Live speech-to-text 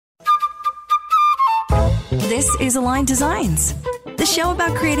This is Aligned Designs, the show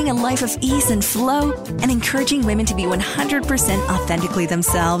about creating a life of ease and flow and encouraging women to be 100% authentically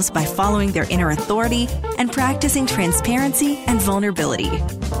themselves by following their inner authority and practicing transparency and vulnerability.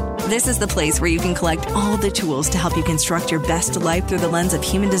 This is the place where you can collect all the tools to help you construct your best life through the lens of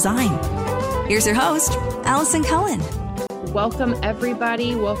human design. Here's your host, Allison Cullen. Welcome,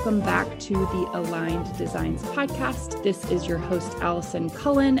 everybody. Welcome back to the Aligned Designs podcast. This is your host, Allison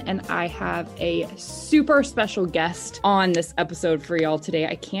Cullen, and I have a super special guest on this episode for y'all today.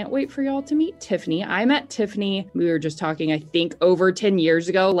 I can't wait for y'all to meet Tiffany. I met Tiffany, we were just talking, I think, over 10 years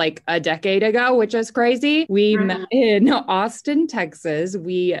ago, like a decade ago, which is crazy. We met in Austin, Texas.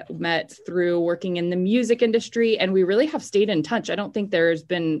 We met through working in the music industry, and we really have stayed in touch. I don't think there's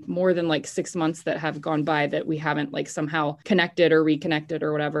been more than like 6 months that have gone by that we haven't like somehow connected or reconnected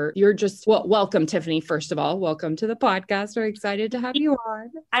or whatever. You're just, well, welcome, Tiffany. First of all, welcome to the podcast. We're excited to have you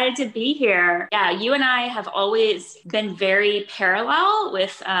on. Excited to be here. Yeah, you and I have always been very parallel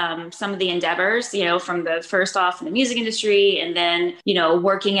with some of the endeavors, from the first off in the music industry and then,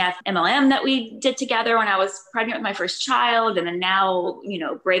 working at MLM that we did together when I was pregnant with my first child. And then now,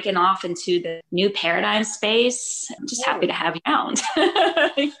 breaking off into the new paradigm space. I'm just happy to have you around.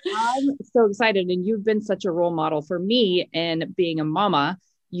 I'm so excited. And you've been such a role model for me in being a mama.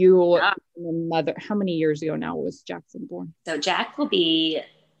 You, a mother, how many years ago now was Jackson born? So Jack will be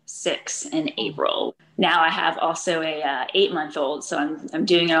 6 in April. Now I have also a 8-month-old. So I'm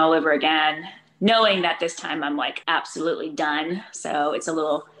doing it all over again, knowing that this time I'm like absolutely done. So it's a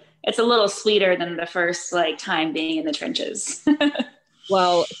little sweeter than the first time being in the trenches.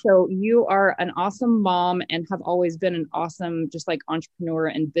 Well, so you are an awesome mom and have always been an awesome, just like entrepreneur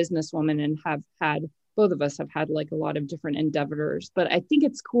and businesswoman, and both of us have had like a lot of different endeavors. But I think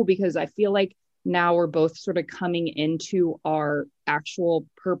it's cool because I feel like now we're both sort of coming into our actual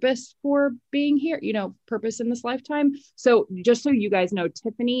purpose for being here, purpose in this lifetime. So just so you guys know,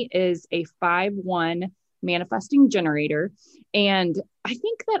 Tiffany is a 5/1 manifesting generator. And I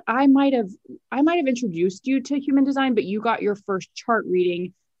think that I might have introduced you to human design, but you got your first chart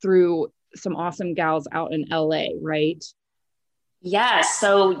reading through some awesome gals out in LA, right? Yes.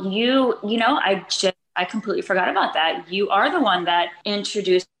 So I completely forgot about that. You are the one that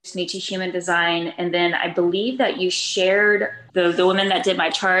introduced me to human design. And then I believe that you shared the woman that did my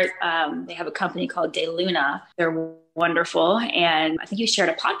chart. They have a company called De Luna. They're wonderful. And I think you shared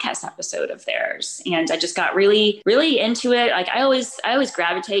a podcast episode of theirs. And I just got really, really into it. Like I always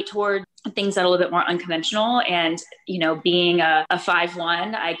gravitate toward things that are a little bit more unconventional. And, being a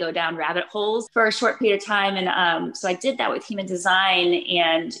 5/1, I go down rabbit holes for a short period of time. And so I did that with human design.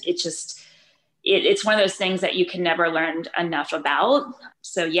 And it's one of those things that you can never learn enough about.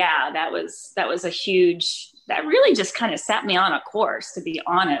 So yeah, that was that really just kind of set me on a course, to be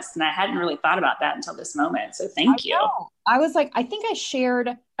honest. And I hadn't really thought about that until this moment. So thank you. I was like, I think I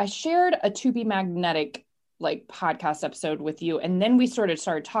shared a To Be Magnetic podcast episode with you. And then we started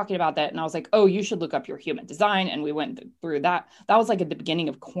talking about that. And I was like, oh, you should look up your human design. And we went through that. That was like at the beginning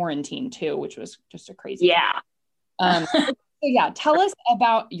of quarantine too, which was just a crazy. Yeah. So yeah, tell us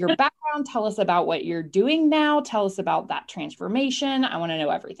about your background. Tell us about what you're doing now. Tell us about that transformation. I want to know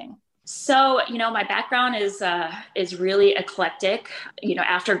everything. So, my background is really eclectic.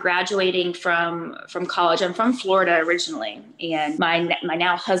 After graduating from college, I'm from Florida originally, and my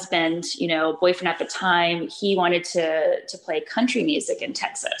now husband, boyfriend at the time, he wanted to play country music in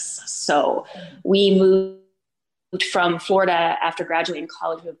Texas. So we moved from Florida after graduating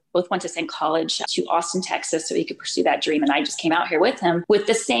college. We both went to the same college to Austin, Texas, so he could pursue that dream. And I just came out here with him with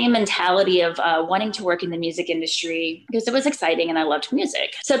the same mentality of wanting to work in the music industry because it was exciting and I loved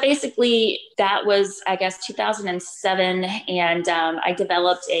music. So basically that was, I guess, 2007. And I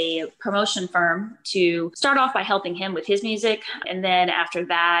developed a promotion firm to start off by helping him with his music. And then after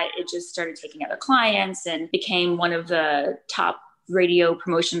that, it just started taking other clients and became one of the top radio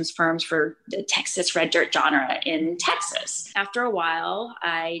promotions firms for the Texas red dirt genre in Texas. After a while,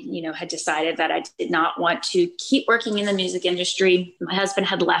 I, had decided that I did not want to keep working in the music industry. My husband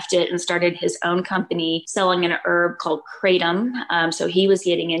had left it and started his own company selling an herb called Kratom. So he was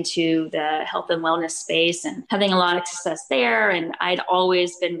getting into the health and wellness space and having a lot of success there. And I'd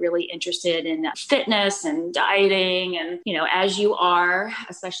always been really interested in fitness and dieting and, as you are,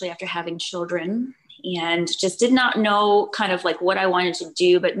 especially after having children, and just did not know kind of what I wanted to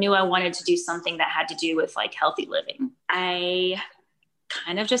do, but knew I wanted to do something that had to do with healthy living. I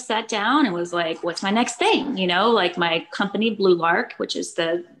kind of just sat down and was like, what's my next thing? You know, like my company Blue Lark, which is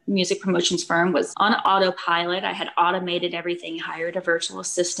the music promotions firm, was on autopilot. I had automated everything, hired a virtual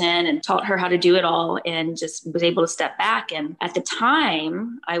assistant and taught her how to do it all, and just was able to step back. And at the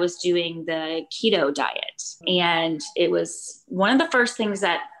time I was doing the keto diet, and it was one of the first things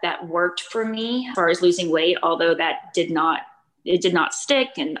that worked for me as far as losing weight, although that did not stick,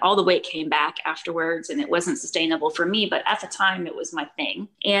 and all the weight came back afterwards, and it wasn't sustainable for me. But at the time it was my thing.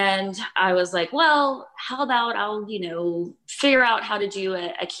 And I was like, well, how about I'll, figure out how to do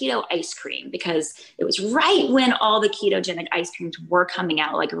a keto ice cream, because it was right when all the ketogenic ice creams were coming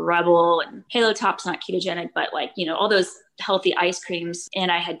out, like Rebel and Halo Top's not ketogenic, but like, all those healthy ice creams.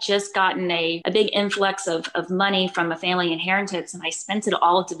 And I had just gotten a big influx of money from a family inheritance, and I spent it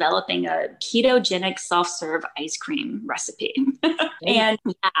all developing a ketogenic self-serve ice cream recipe. And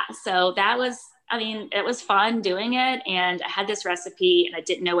so that was, it was fun doing it. And I had this recipe and I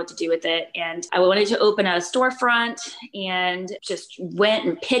didn't know what to do with it. And I wanted to open a storefront, and just went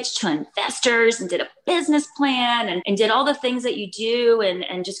and pitched to investors and did a business plan and did all the things that you do,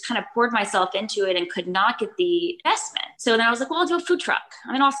 and just kind of poured myself into it and could not get the investment. So then I was like, well, I'll do a food truck.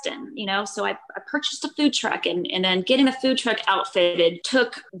 I'm in Austin, so I purchased a food truck, and then getting the food truck outfitted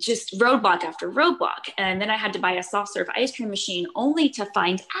took just roadblock after roadblock. And then I had to buy a soft serve ice cream machine, only to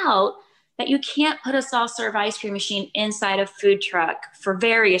find out that you can't put a soft serve ice cream machine inside a food truck for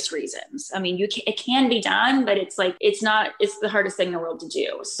various reasons. It can be done, but it's the hardest thing in the world to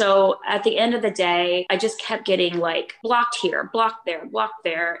do. So at the end of the day, I just kept getting like blocked here, blocked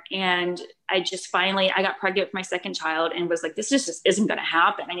there. And I got pregnant with my second child and was like, this just isn't going to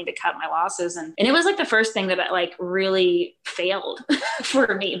happen. I need to cut my losses. And it was like the first thing that like really failed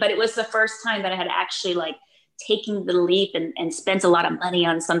for me, but it was the first time that I had actually like taking the leap and spent a lot of money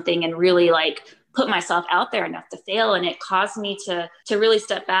on something and really like put myself out there enough to fail. And it caused me to really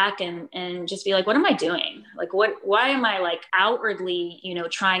step back and just be like, what am I doing? Like, why am I like outwardly,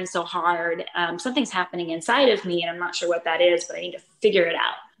 trying so hard? Something's happening inside of me and I'm not sure what that is, but I need to figure it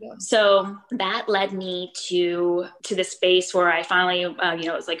out. Yeah. So that led me to the space where I finally,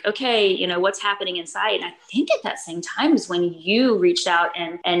 it was like, okay, what's happening inside? And I think at that same time is when you reached out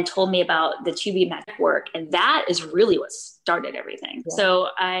and told me about the 2B Magnetic work. And that is really what started everything. Yeah. So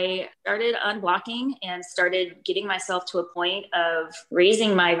I started unblocking and started getting myself to a point of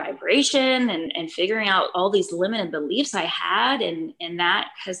raising my vibration and figuring out all these limited beliefs I had. And that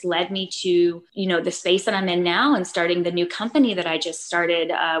has led me to, the space that I'm in now, and starting the new company that I just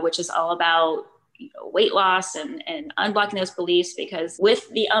started, which is all about weight loss and unblocking those beliefs. Because with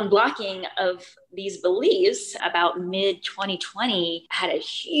the unblocking of these beliefs, about mid 2020, I had a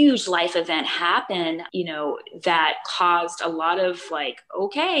huge life event happen, that caused a lot of like,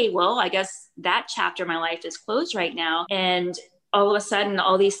 okay, well, I guess that chapter of my life is closed right now. And all of a sudden,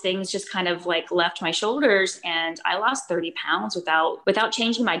 all these things just kind of like left my shoulders, and I lost 30 pounds without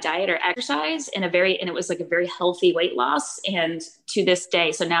changing my diet or exercise and it was like a very healthy weight loss. And to this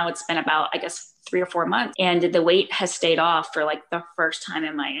day, so now it's been about, I guess, 3 or 4 months, and the weight has stayed off for like the first time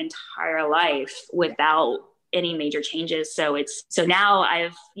in my entire life without any major changes. So now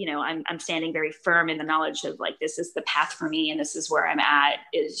I'm standing very firm in the knowledge of like, this is the path for me. And this is where I'm at,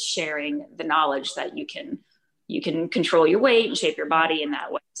 is sharing the knowledge that you can control your weight and shape your body in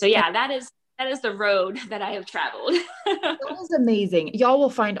that way. So yeah, that is the road that I have traveled. That was amazing. Y'all will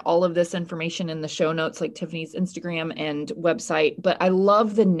find all of this information in the show notes, like Tiffany's Instagram and website. But I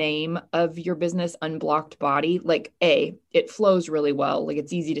love the name of your business, Unblocked Body. Like, it flows really well. Like,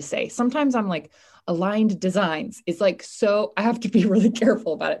 it's easy to say. Sometimes I'm like, Aligned Designs. It's like, so I have to be really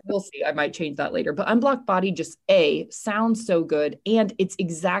careful about it. We'll see. I might change that later. But Unblocked Body just sounds so good. And it's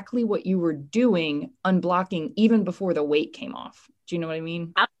exactly what you were doing, unblocking even before the weight came off. Do you know what I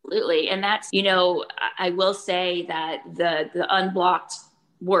mean? Absolutely. And that's, I will say that the unblocked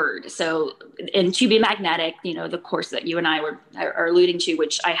word. So in 2B Magnetic, the course that you and I are alluding to,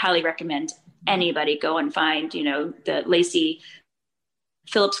 which I highly recommend anybody go and find, the Lacey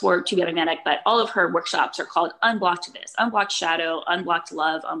Phillips work, 2B Magnetic, but all of her workshops are called Unblocked This, Unblocked Shadow, Unblocked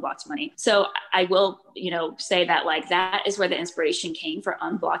Love, Unblocked Money. So I will, say that like that is where the inspiration came for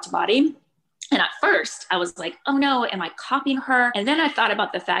Unblocked Body. And at first I was like, oh no, am I copying her? And then I thought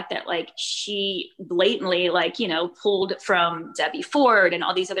about the fact that like she blatantly pulled from Debbie Ford and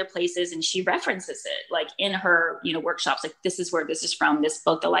all these other places. And she references it like in her, workshops, like this is where this is from, this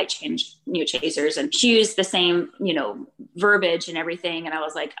book, The Light Chasers. And she used the same, verbiage and everything. And I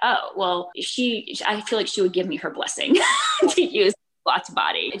was like, oh, well, I feel like she would give me her blessing to use Unblocked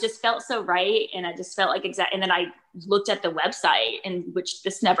Body. It just felt so right. And I just felt like and then I looked at the website, in which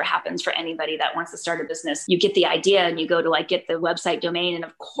this never happens for anybody that wants to start a business. You get the idea and you go to like get the website domain, and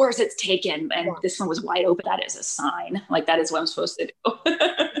of course it's taken, and this one was wide open. That is a sign. Like, that is what I'm supposed to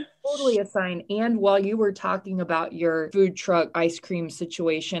do. Totally a sign. And while you were talking about your food truck ice cream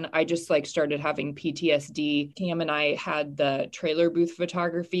situation, I just like started having PTSD. Cam and I had the trailer booth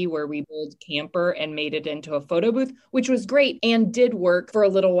photography where we built camper and made it into a photo booth, which was great and did work for a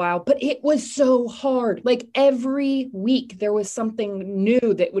little while, but it was so hard. Like every week there was something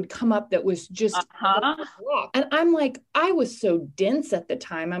new that would come up that was just, and I'm like, I was so dense at the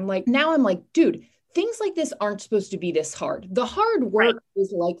time. Now I'm like, dude, things like this aren't supposed to be this hard. The hard work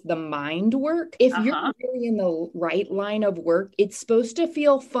is like the mind work. If you're really in the right line of work, it's supposed to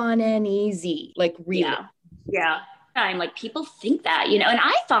feel fun and easy, like really. Yeah. I'm like, people think that, and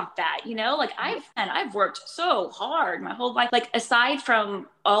I thought that, like I've worked so hard my whole life. Like, aside from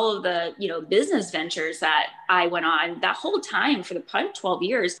all of the, business ventures that I went on, that whole time for the past 12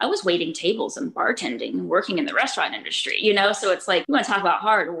 years, I was waiting tables and bartending and working in the restaurant industry, so it's like, you want to talk about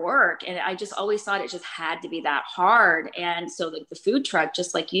hard work. And I just always thought it just had to be that hard. And so like the food truck,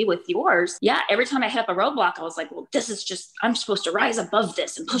 just like you with yours. Yeah. Every time I hit up a roadblock, I was like, well, this is just, I'm supposed to rise above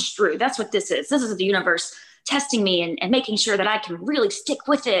this and push through. That's what this is. This is the universe testing me and making sure that I can really stick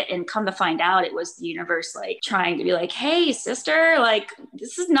with it. And come to find out, it was the universe like trying to be like, hey, sister, like,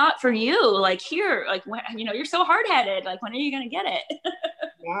 this is not for you. Like, here, like, when, you're so hard-headed. Like, when are you going to get it?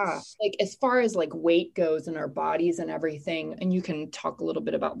 Yeah. Like, as far as like weight goes in our bodies and everything, and you can talk a little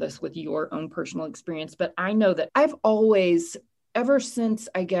bit about this with your own personal experience, but I know that I've always, ever since,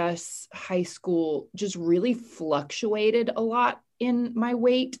 I guess, high school, just really fluctuated a lot in my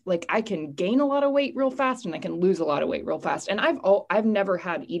weight. Like, I can gain a lot of weight real fast and I can lose a lot of weight real fast. And I've never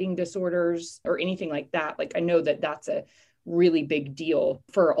had eating disorders or anything like that. Like, I know that that's a really big deal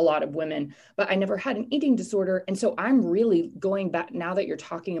for a lot of women, but I never had an eating disorder. And so I'm really going back, now that you're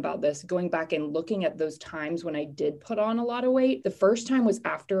talking about this, going back and looking at those times when I did put on a lot of weight. The first time was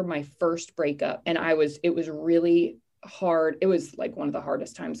after my first breakup, and it was really hard. It was like one of the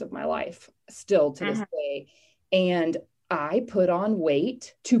hardest times of my life, still to this day. And I put on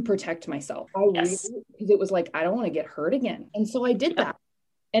weight to protect myself. Because it was like, I don't want to get hurt again. And so I did that.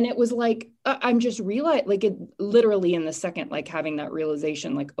 And it was like, I'm just realizing, like, it literally in the second, like having that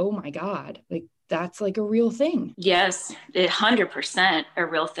realization, like, oh my God, like that's like a real thing. Yes, 100% a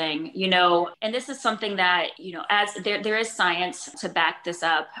real thing, and this is something that, as there is science to back this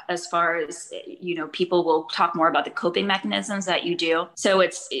up, as far as, people will talk more about the coping mechanisms that you do. So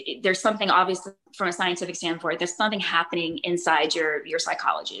there's something obviously from a scientific standpoint, there's something happening inside your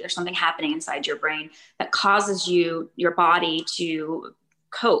psychology. There's something happening inside your brain that causes your body to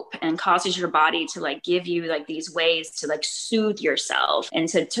cope and causes your body to like give you like these ways to like soothe yourself and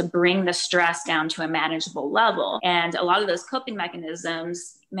to bring the stress down to a manageable level. And a lot of those coping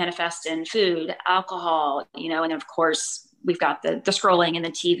mechanisms manifest in food, alcohol, and of course we've got the scrolling and the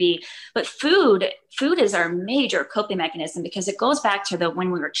TV, but food is our major coping mechanism, because it goes back to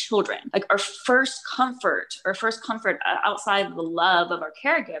when we were children. Like our first comfort outside of the love of our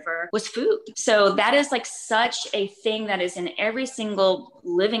caregiver was food. So that is like such a thing that is in every single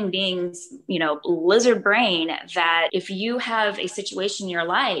living being's, lizard brain, that if you have a situation in your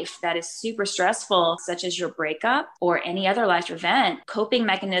life that is super stressful, such as your breakup or any other life event, coping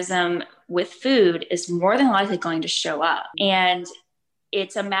mechanism with food is more than likely going to show up. And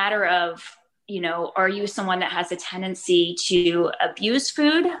it's a matter of, are you someone that has a tendency to abuse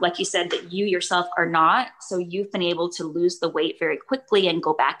food? Like you said, that you yourself are not. So you've been able to lose the weight very quickly and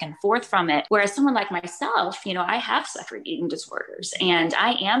go back and forth from it. Whereas someone like myself, I have suffered eating disorders, and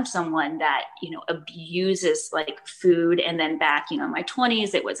I am someone that, abuses like food. And then back, in my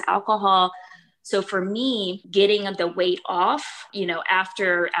 20s, it was alcohol. So for me, getting the weight off,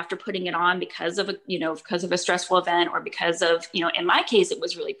 after putting it on because of a stressful event, or because of, in my case, it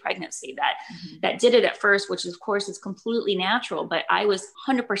was really pregnancy that did it at first, which of course is completely natural, but I was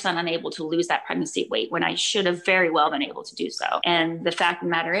 100% unable to lose that pregnancy weight when I should have very well been able to do so. And the fact of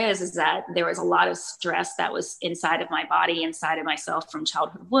the matter is that there was a lot of stress that was inside of my body, inside of myself, from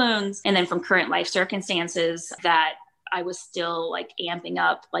childhood wounds, and then from current life circumstances, that I was still like amping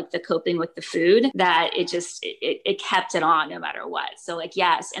up like the coping with the food, that it kept it on no matter what. So like,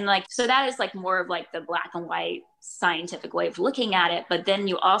 yes. And like, so that is like more of like the black and white scientific way of looking at it. But then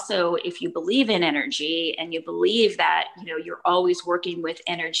you also, if you believe in energy and you believe that, you're always working with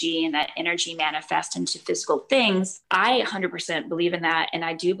energy and that energy manifests into physical things, I 100% believe in that. And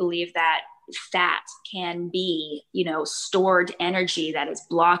I do believe that fat can be, stored energy that is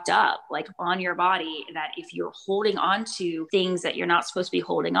blocked up like on your body, that if you're holding on to things that you're not supposed to be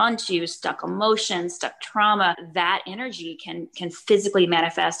holding on to, stuck emotions, stuck trauma, that energy can physically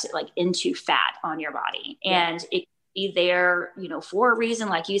manifest like into fat on your body. And it be there, for a reason,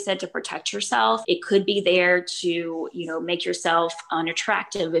 like you said, to protect yourself. It could be there to, make yourself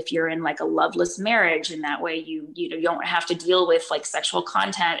unattractive if you're in like a loveless marriage, and that way you don't have to deal with like sexual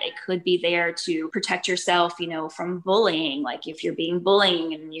content. It could be there to protect yourself, from bullying. Like if you're being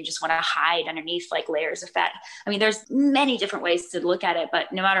bullied and you just want to hide underneath like layers of fat. I mean, there's many different ways to look at it,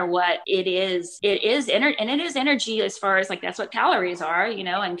 but no matter what, it is energy, as far as like, that's what calories are,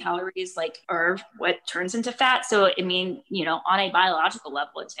 and calories like are what turns into fat. So I mean, on a biological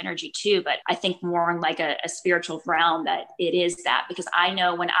level, it's energy too, but I think more in like a spiritual realm that it is that, because I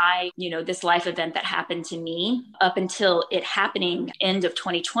know when this life event that happened to me, up until it happening end of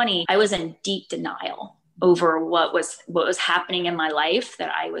 2020, I was in deep denial over what was happening in my life,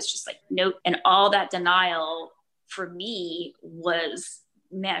 that I was just like, nope. And all that denial for me was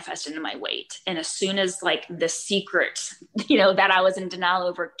manifested in my weight. And as soon as like the secret, that I was in denial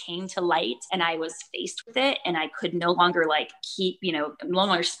over came to light, and I was faced with it, and I could no longer like keep, no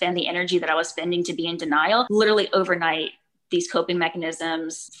longer spend the energy that I was spending to be in denial, literally overnight, these coping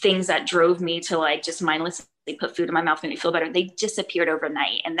mechanisms, things that drove me to like just mindlessly put food in my mouth, made me feel better, they disappeared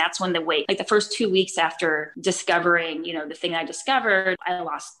overnight. And that's when the weight, like the first 2 weeks after discovering, the thing I discovered, I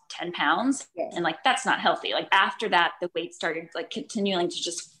lost 10 pounds. Yes. And like, that's not healthy. Like after that, the weight started like continuing to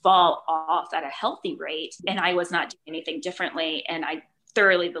just fall off at a healthy rate. And I was not doing anything differently. And I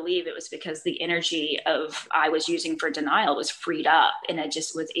thoroughly believe it was because the energy of I was using for denial was freed up, and I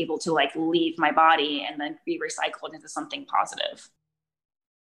just was able to like leave my body and then be recycled into something positive.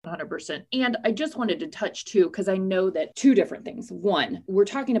 100%. And I just wanted to touch too, because I know that two different things. One, we're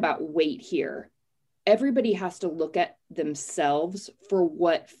talking about weight here. Everybody has to look at themselves for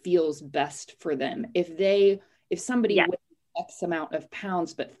what feels best for them. If somebody weighs X amount of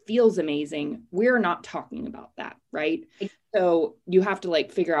pounds but feels amazing, we're not talking about that, right? So you have to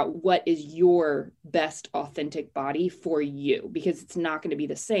like figure out what is your best authentic body for you, because it's not going to be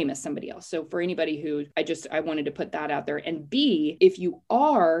the same as somebody else. So for anybody who, I wanted to put that out there. And B, if you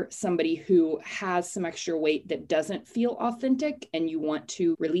are somebody who has some extra weight that doesn't feel authentic and you want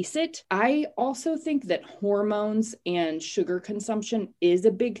to release it, I also think that hormones and sugar consumption is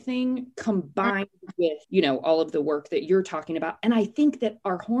a big thing, combined with, all of the work that you're talking about. And I think that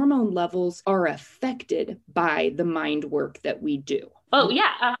our hormone levels are affected by the mind work that we do. Oh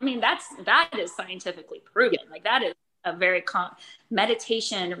yeah. I mean, that is scientifically proven. Yeah. Like that is a very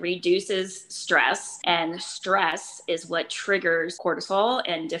meditation reduces stress, and stress is what triggers cortisol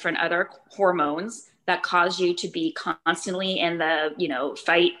and different other hormones that cause you to be constantly in the,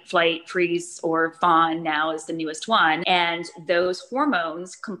 fight, flight, freeze, or fawn now is the newest one. And those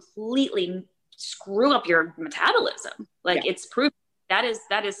hormones completely screw up your metabolism. Like it's proven. That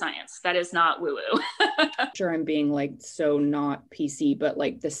is science. That is not woo-woo. Sure, I'm being like so not PC, but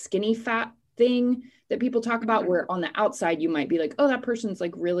like the skinny fat thing that people talk about, where on the outside you might be like, oh, that person's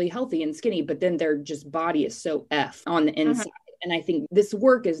like really healthy and skinny, but then their just body is so F on the inside. And I think this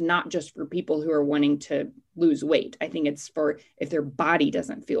work is not just for people who are wanting to lose weight. I think it's for if their body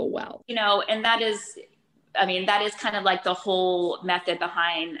doesn't feel well. And that is kind of like the whole method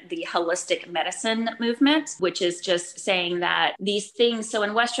behind the holistic medicine movement, which is just saying that these things. So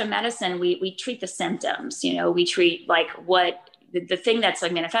in Western medicine, we treat the symptoms, we treat like what the thing that's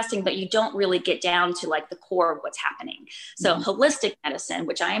like manifesting, but you don't really get down to like the core of what's happening. So holistic medicine,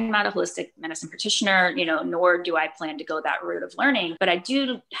 which I am not a holistic medicine practitioner, nor do I plan to go that route of learning, but I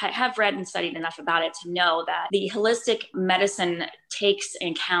do have read and studied enough about it to know that the holistic medicine takes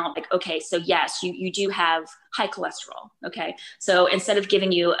in account like, okay, so yes, you do have high cholesterol. Okay. So instead of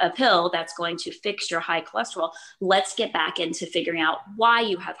giving you a pill that's going to fix your high cholesterol, let's get back into figuring out why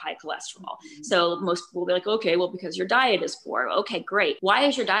you have high cholesterol. So most people will be like, okay, well, because your diet is poor. Okay, great. Why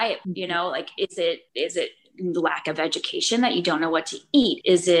is your diet, is it lack of education that you don't know what to eat?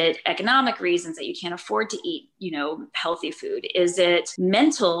 Is it economic reasons that you can't afford to eat, healthy food? Is it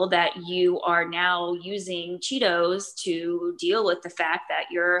mental that you are now using Cheetos to deal with the fact that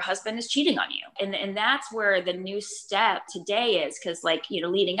your husband is cheating on you? And that's where the new step today is, because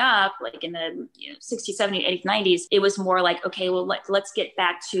leading up, like in the 60s, 70s, 80s, 90s, it was more like, okay, well, let's get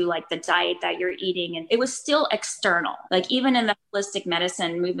back to like the diet that you're eating. And it was still external. Like even in the holistic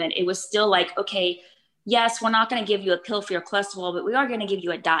medicine movement, it was still like, okay, yes, we're not going to give you a pill for your cholesterol, but we are going to give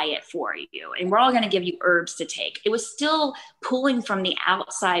you a diet for you. And we're all going to give you herbs to take. It was still pulling from the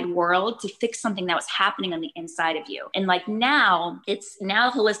outside world to fix something that was happening on the inside of you. And like now, it's now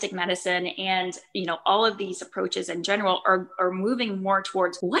holistic medicine and, you know, all of these approaches in general are moving more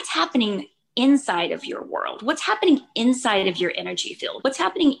towards what's happening inside of your world, what's happening inside of your energy field, what's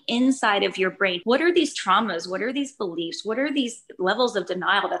happening inside of your brain. What are these traumas? What are these beliefs? What are these levels of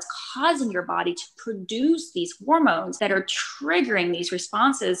denial that's causing your body to produce these hormones that are triggering these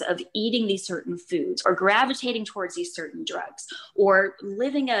responses of eating these certain foods or gravitating towards these certain drugs or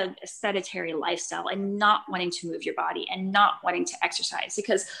living a sedentary lifestyle and not wanting to move your body and not wanting to exercise?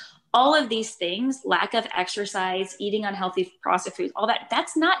 Because all of these things, lack of exercise, eating unhealthy processed foods, all that,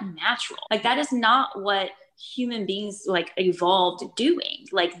 that's not natural. Like that is not what human beings like evolved doing.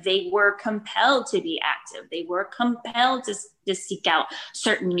 Like they were compelled to be active. They were compelled to seek out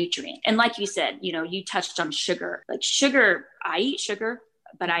certain nutrients. And like you said, you know, you touched on sugar. Like sugar, I eat sugar,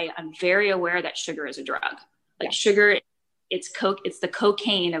 but I'm very aware that sugar is a drug. Like sugar, it's the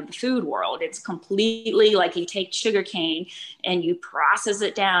cocaine of the food world. It's completely like you take sugar cane and you process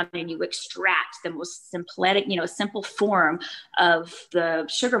it down and you extract the most simple form of the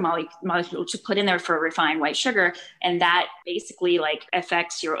sugar molecule to put in there for refined white sugar. And that basically like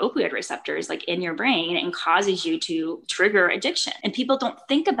affects your opioid receptors like in your brain and causes you to trigger addiction. And people don't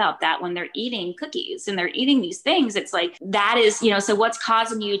think about that when they're eating cookies and they're eating these things. It's like, that is, you know, so what's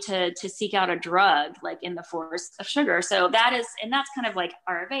causing you to seek out a drug like in the force of sugar? So that's kind of like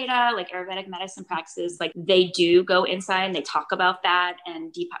Ayurveda, like Ayurvedic medicine practices, like they do go inside and they talk about that.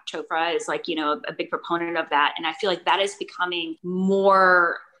 And Deepak Chopra is like, you know, a big proponent of that. And I feel like that is becoming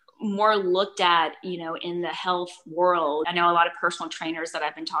more looked at, you know, in the health world. I know a lot of personal trainers that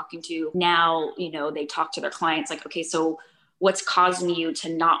I've been talking to now, you know, they talk to their clients like, okay, so what's causing you to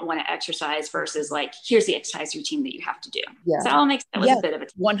not want to exercise versus like, here's the exercise routine that you have to do. Yeah. So that all makes, that was a bit of a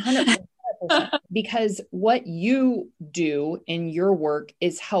 100%. Because what you do in your work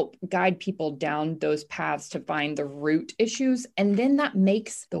is help guide people down those paths to find the root issues. And then that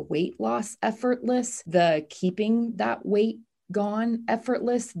makes the weight loss effortless, the keeping that weight gone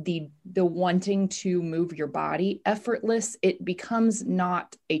effortless, the wanting to move your body effortless. It becomes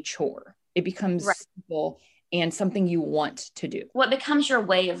not a chore. It becomes simple and something you want to do. Well, it becomes your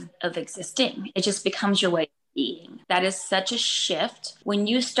way of existing. It just becomes your way of being. That is such a shift when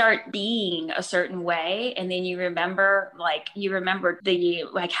you start being a certain way. And then you remember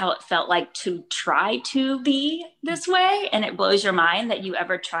how it felt like to try to be this way. And it blows your mind that you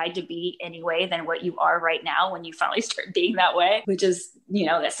ever tried to be any way than what you are right now when you finally start being that way, which is, you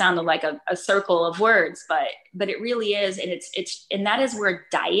know, that sounded like a circle of words, but it really is. And and that is where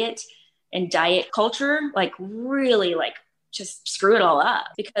diet and diet culture, like really like just screw it all up.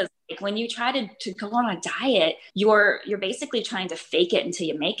 Because like when you try to go on a diet, you're basically trying to fake it until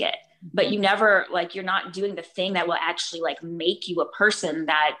you make it, but you never, like, you're not doing the thing that will actually like make you a person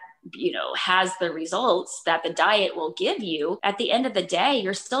that, you know, has the results that the diet will give you. At the end of the day,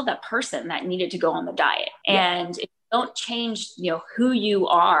 you're still that person that needed to go on the diet. And if you don't change, you know, who you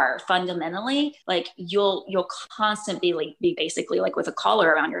are fundamentally, like you'll constantly be basically like with a collar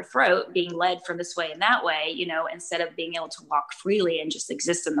around your throat, being led from this way and that way, you know, instead of being able to walk freely and just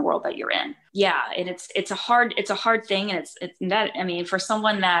exist in the world that you're in. Yeah. And it's a hard thing. And it's that, I mean, for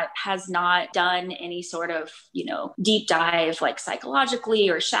someone that has not done any sort of, you know, deep dive, like psychologically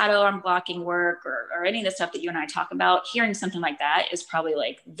or shadow unblocking work or any of the stuff that you and I talk about, hearing something like that is probably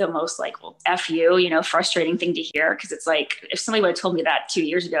like the most like, well, F you know, frustrating thing to hear. Cause it's like, if somebody would have told me that 2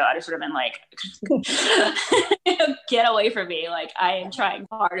 years ago, I'd have sort of been like, get away from me. Like I am trying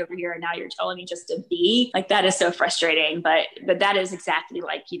hard over here. And now you're telling me just to be like, that is so frustrating. But that is exactly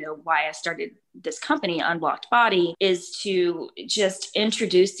like, you know, why I started this company, Unblocked Body, is to just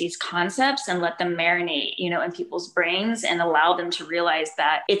introduce these concepts and let them marinate, you know, in people's brains and allow them to realize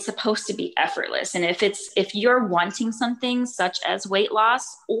that it's supposed to be effortless. And if you're wanting something such as weight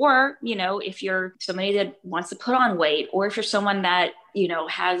loss, or, you know, if you're somebody that wants to put on weight, or if you're someone that, you know,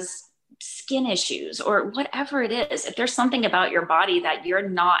 has skin issues or whatever it is, if there's something about your body that you're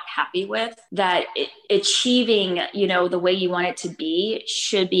not happy with, that achieving, you know, the way you want it to be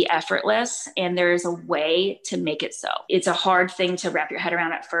should be effortless. And there's a way to make it so. It's a hard thing to wrap your head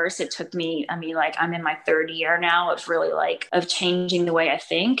around at first. It took me, I mean, like I'm in my third year now of really like, of changing the way I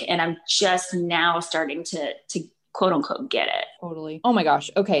think. And I'm just now starting to quote unquote get it. Totally. Oh my gosh.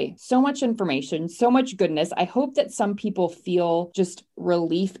 Okay. So much information, so much goodness. I hope that some people feel just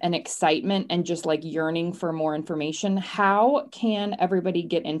relief and excitement and just like yearning for more information. How can everybody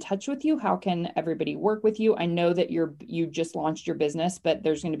get in touch with you? How can everybody work with you? I know that you just launched your business, but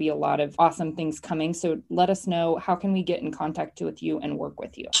there's going to be a lot of awesome things coming. So let us know, how can we get in contact with you and work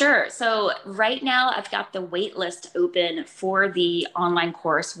with you? Sure. So right now I've got the wait list open for the online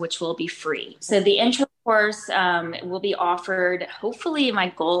course, which will be free. So the intro course will be offered, hopefully my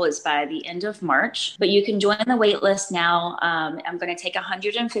goal is by the end of March, but you can join the wait list now. I'm going to take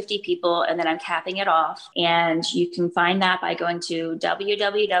 150 people and then I'm capping it off. And you can find that by going to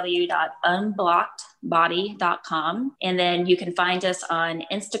www.unblockedbody.com. And then you can find us on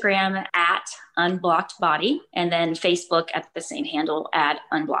Instagram at unblockedbody and then Facebook at the same handle at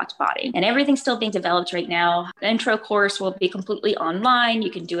unblockedbody. And everything's still being developed right now. The intro course will be completely online.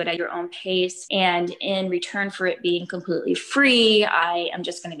 You can do it at your own pace. And in return for it being completely free, I am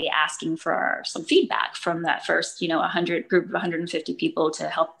just going to be asking for some feedback from that first, group of 150 people to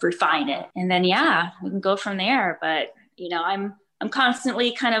help refine it. And then, we can go from there. But, I'm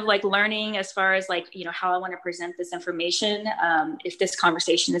constantly kind of like learning as far as how I want to present this information. If this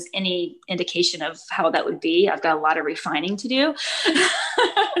conversation is any indication of how that would be, I've got a lot of refining to do.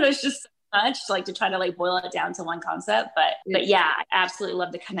 There's just much to try to boil it down to one concept. But I absolutely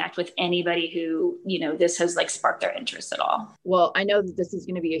love to connect with anybody who, this has sparked their interest at all. Well, I know that this is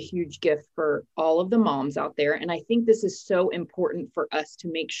going to be a huge gift for all of the moms out there. And I think this is so important for us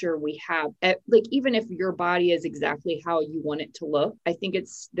to make sure we have, even if your body is exactly how you want it to look, I think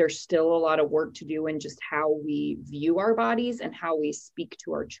there's still a lot of work to do in just how we view our bodies and how we speak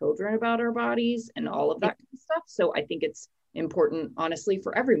to our children about our bodies and all of that kind of stuff. So I think it's important, honestly,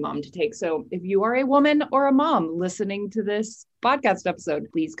 for every mom to take. So if you are a woman or a mom listening to this podcast episode,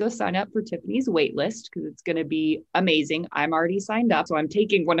 please go sign up for Tiffany's wait list because it's going to be amazing. I'm already signed up, so I'm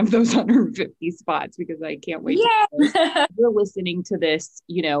taking one of those 150 spots because I can't wait. If you're listening to this,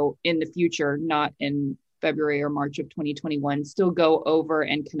 in the future, not in February or March of 2021, still go over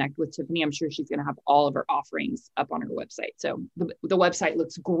and connect with Tiffany. I'm sure she's going to have all of her offerings up on her website. So the website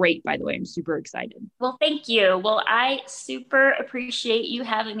looks great, by the way. I'm super excited. Well, thank you. Well, I super appreciate you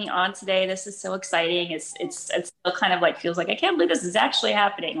having me on today. This is so exciting. It's still kind of feels like I can't believe this is actually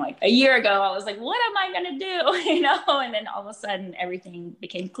happening. A year ago, I was like, what am I going to do? And then all of a sudden everything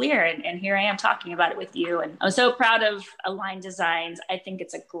became clear. And here I am talking about it with you. And I'm so proud of Aligned Designs. I think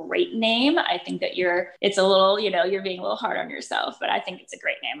it's a great name. I think that it's a little, you're being a little hard on yourself, but I think it's a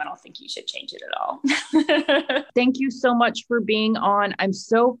great name. I don't think you should change it at all. Thank you so much for being on. I'm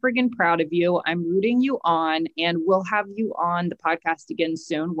so friggin' proud of you. I'm rooting you on, and we'll have you on the podcast again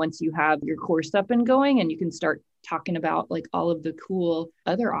soon once you have your course up and going and you can start talking about all of the cool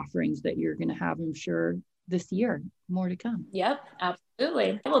other offerings that you're going to have, I'm sure, this year. More to come. Yep,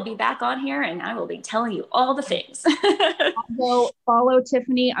 absolutely. I will be back on here and I will be telling you all the things. Also, follow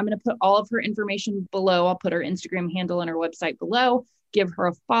Tiffany. I'm going to put all of her information below. I'll put her Instagram handle and her website below. Give her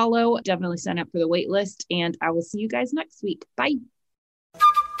a follow. Definitely sign up for the wait list. And I will see you guys next week. Bye.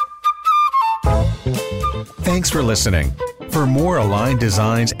 Thanks for listening. For more Aligned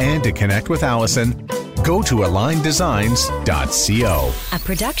Designs and to connect with Allison, go to aligneddesigns.co. A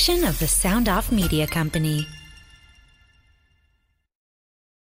production of the Sound Off Media Company.